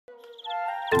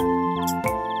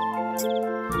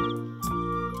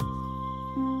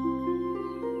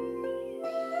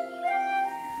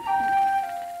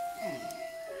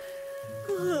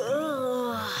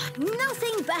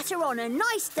Nothing better on a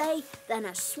nice day than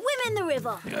a swim in the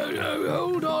river.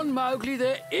 Hold on, Mowgli.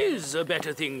 There is a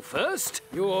better thing first.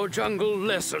 Your jungle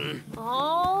lesson.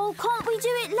 Oh, can't we do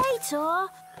it later?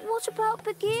 What about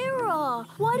Bagheera?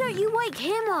 Why don't you wake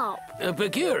him up?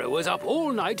 Bagheera was up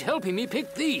all night helping me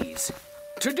pick these.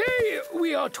 Today,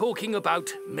 we are talking about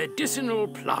medicinal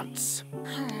plants.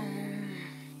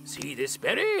 See this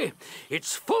berry?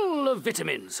 It's full of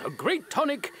vitamins, a great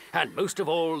tonic, and most of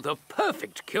all, the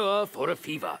perfect cure for a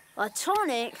fever. A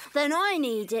tonic? Then I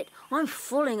need it. I'm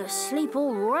falling asleep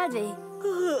already.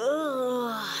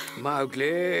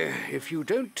 Mowgli, if you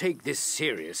don't take this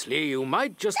seriously, you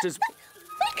might just as...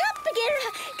 Wake up,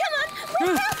 Bagheera! Come on,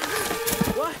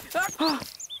 wake up! What?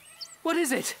 What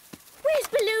is it? Where's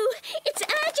Baloo? It's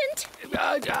urgent.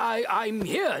 I'm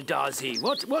here, Darzi.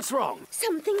 What's wrong?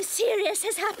 Something serious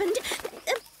has happened.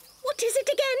 What is it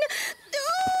again?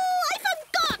 Oh, I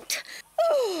forgot!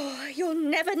 Oh, you'll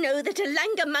never know that a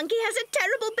langur monkey has a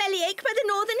terrible bellyache by the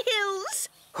Northern Hills.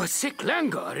 A sick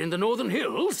langur in the Northern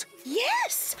Hills?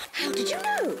 Yes! How did you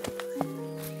know?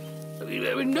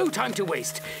 No time to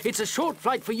waste. It's a short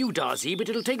flight for you, Darzi, but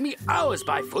it'll take me hours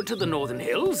by foot to the Northern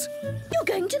Hills. You're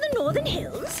going to the Northern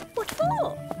Hills? What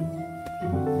for?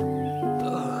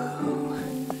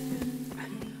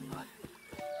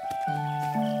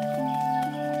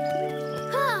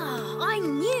 I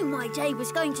knew my day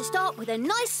was going to start with a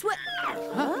nice swim.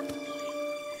 Huh?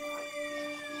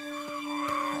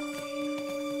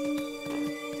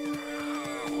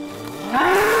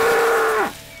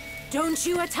 Don't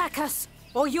you attack us,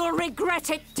 or you'll regret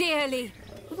it dearly.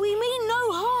 We mean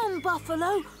no harm,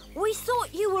 Buffalo. We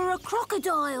thought you were a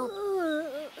crocodile.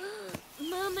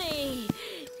 Mummy,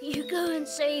 you go and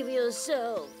save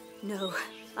yourself. No,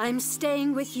 I'm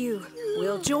staying with you.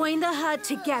 We'll join the herd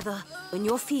together when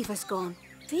your fever's gone.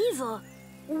 Fever?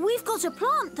 We've got a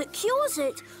plant that cures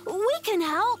it. We can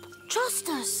help. Trust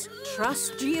us.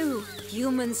 Trust you.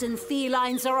 Humans and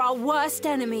felines are our worst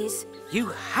enemies. You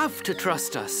have to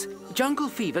trust us. Jungle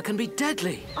fever can be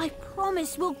deadly. I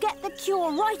promise we'll get the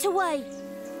cure right away.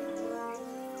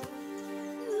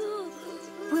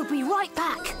 We'll be right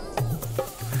back.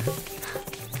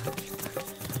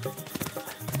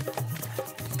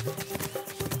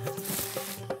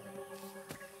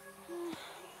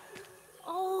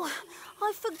 Oh,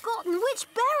 I've forgotten. Which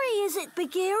berry is it,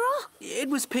 Bagheera? It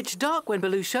was pitch dark when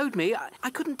Baloo showed me. I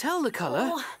couldn't tell the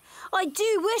colour. Oh, I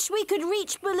do wish we could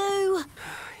reach Baloo.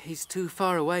 He's too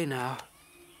far away now.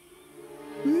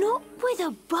 Not with a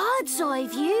bird's eye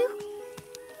view.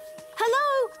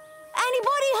 Hello?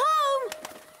 Anybody home?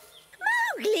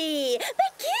 Mowgli!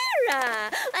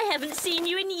 Bagheera! I haven't seen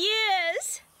you in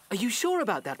years. Are you sure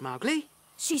about that, Mowgli?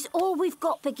 She's all we've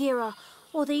got, Bagheera,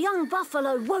 or the young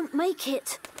buffalo won't make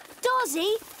it.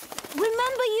 Darzi,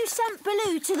 remember you sent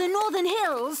Baloo to the Northern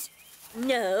Hills?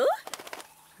 No.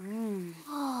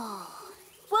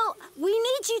 Well, we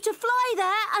need you to fly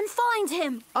there and find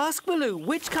him. Ask Baloo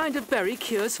which kind of berry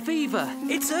cures fever.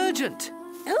 It's urgent.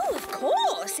 Oh, of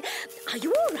course. Are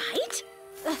you all right?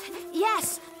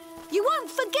 Yes. You won't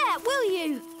forget, will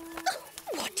you?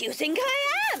 What do you think I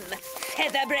am?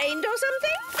 Feather-brained or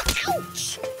something?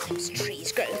 Ouch! Those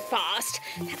trees grow fast.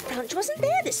 That branch wasn't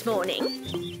there this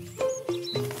morning.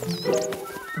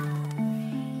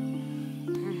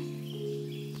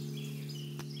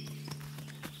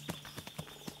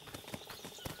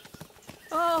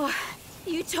 Oh,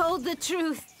 you told the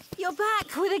truth. You're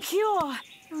back with a cure.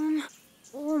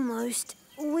 Almost.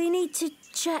 We need to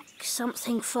check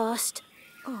something first.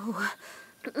 Oh,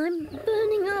 I'm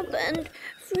burning up and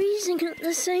freezing at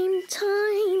the same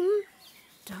time.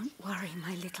 Don't worry,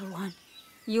 my little one.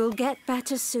 You'll get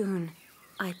better soon.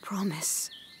 I promise.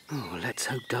 Oh, let's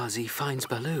hope Darzi finds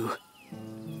Baloo.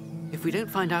 If we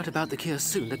don't find out about the cure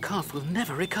soon, the calf will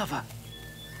never recover.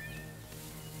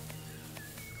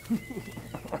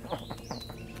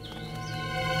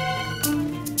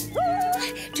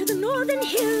 To the Northern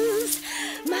Hills.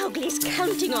 Mowgli's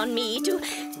counting on me to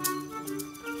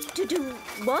do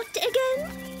what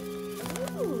again?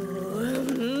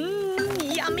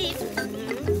 Yummy.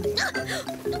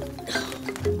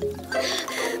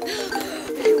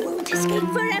 I won't escape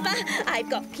forever. I've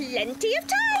got plenty of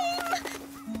time.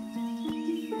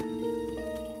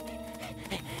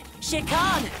 Shere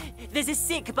Khan, there's a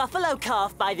sick buffalo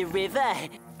calf by the river.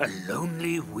 A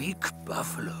lonely, weak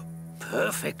buffalo.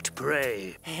 Perfect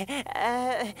prey.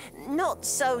 Not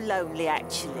so lonely,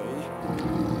 actually.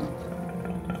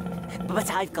 But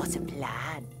I've got a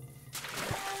plan.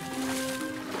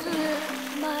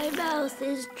 My mouth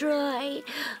is dry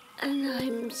and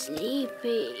I'm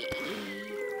sleepy.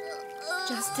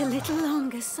 Just a little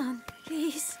longer, son,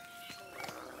 please.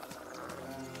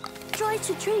 Try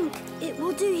to drink. It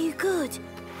will do you good.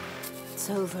 It's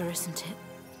over, isn't it?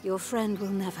 Your friend will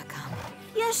never come.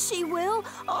 Yes, she will.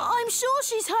 I'm sure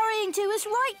she's hurrying to us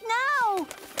right now.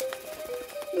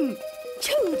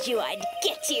 Told you I'd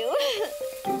get you.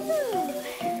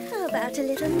 How about a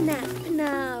little nap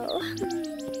now?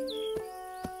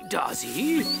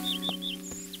 Darcy?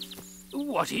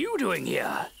 What are you doing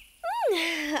here?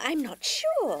 I'm not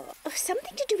sure.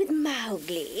 Something to do with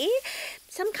Mowgli.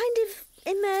 Some kind of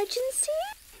emergency?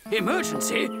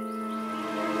 Emergency?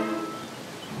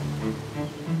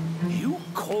 You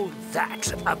call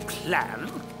that a plan?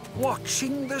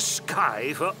 Watching the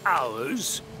sky for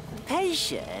hours?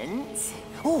 Patience?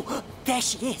 Oh, there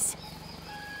she is.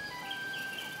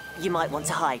 You might want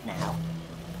to hide now.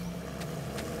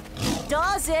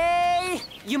 Darcy!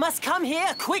 You must come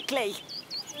here quickly.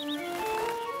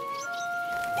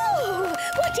 Oh,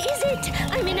 what is it?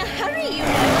 I'm in a hurry, you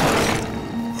know.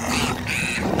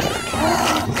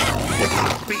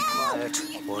 Be quiet,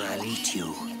 or I'll eat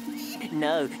you.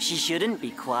 No, she shouldn't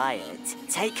be quiet.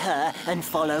 Take her and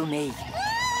follow me.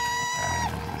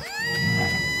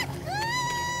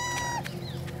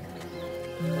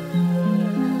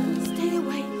 Stay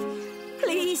awake.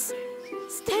 Please,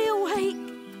 stay awake.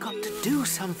 Got to do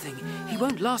something. He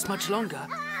won't last much longer.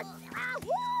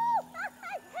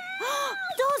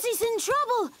 Darcy's in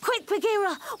trouble. Quick,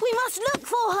 Bagheera. We must look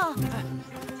for her.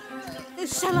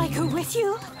 Shall I go with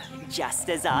you? Just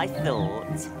as I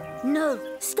thought. No,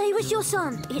 stay with your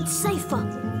son. It's safer.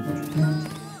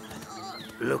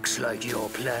 Looks like your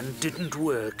plan didn't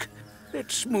work.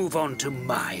 Let's move on to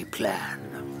my plan.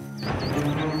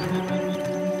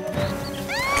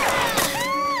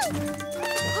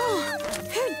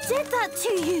 Who did that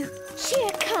to you?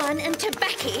 Shere Khan and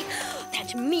Tabaki.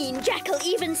 That mean jackal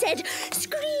even said,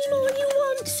 "Scream all you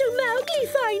want so Mowgli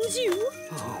finds you."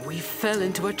 Oh, we fell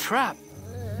into a trap.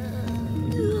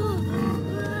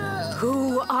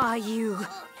 Who are you?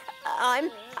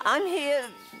 I'm here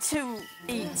to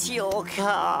eat your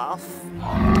calf.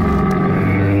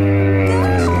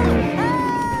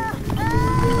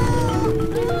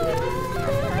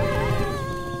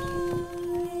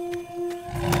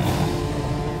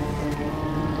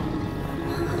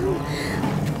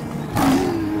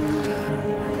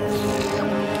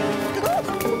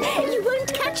 You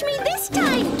won't catch me this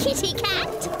time, kitty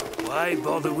cat. Why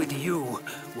bother with you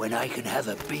when I can have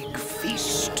a big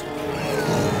feast?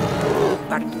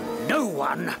 But no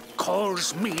one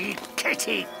calls me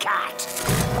kitty cat.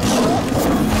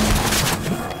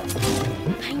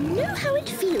 I know how it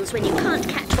feels when you can't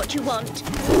catch what you want.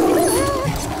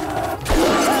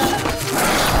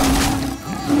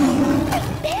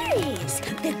 Berries!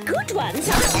 The good ones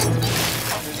are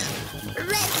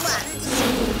red ones.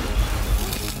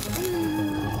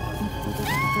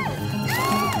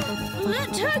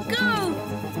 Let her go,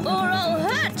 or I'll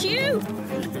hurt you.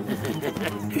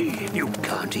 You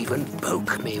can't even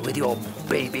poke me with your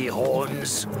baby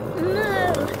horns.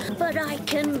 No, but I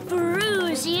can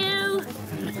bruise you.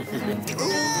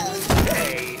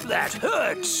 Hey, that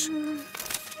hurts.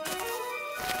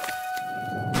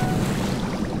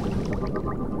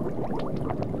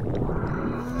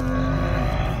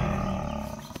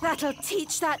 That'll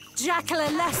teach that jackal a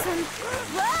lesson.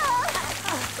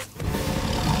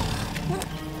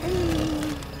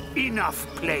 Enough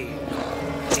playing.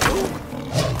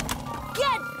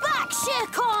 Get back, Shere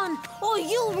Khan, or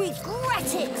you'll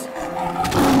regret it.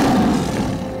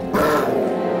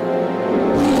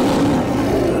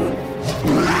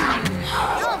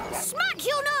 Smack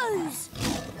your nose.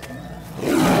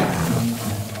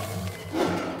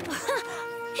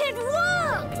 It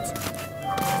worked.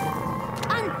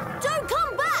 And don't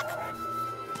come back.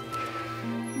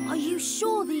 Are you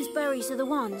sure these berries are the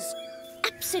ones?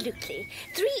 Absolutely.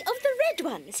 3 of the red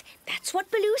ones. That's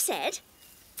what Baloo said.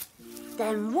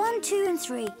 Then 1, 2, and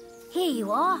 3. Here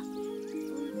you are.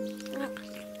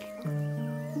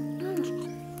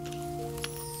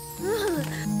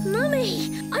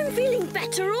 Mummy, I'm feeling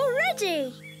better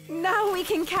already. Now we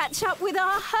can catch up with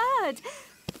our herd.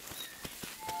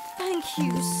 Thank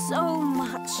you so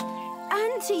much.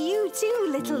 And to you too,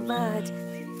 little bird.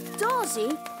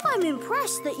 Darcy, I'm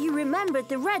impressed that you remembered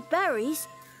the red berries.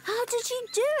 How did you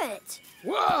do it?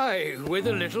 Why, with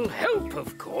a little help,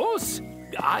 of course.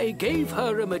 I gave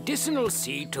her a medicinal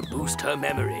seed to boost her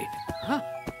memory. Huh?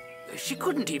 She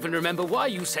couldn't even remember why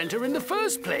you sent her in the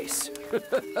first place.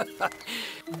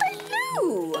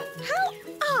 Baloo! How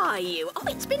are you? Oh,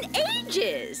 it's been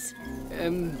ages.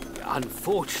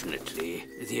 Unfortunately,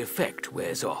 the effect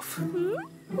wears off.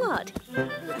 What?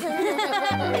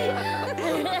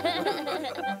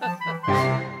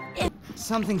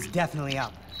 Something's definitely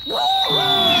up.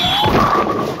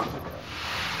 Ow!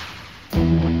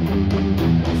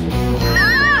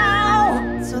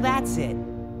 So that's it.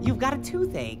 You've got a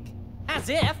toothache. As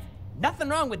if. Nothing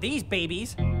wrong with these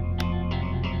babies.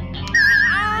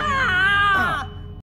 Ah!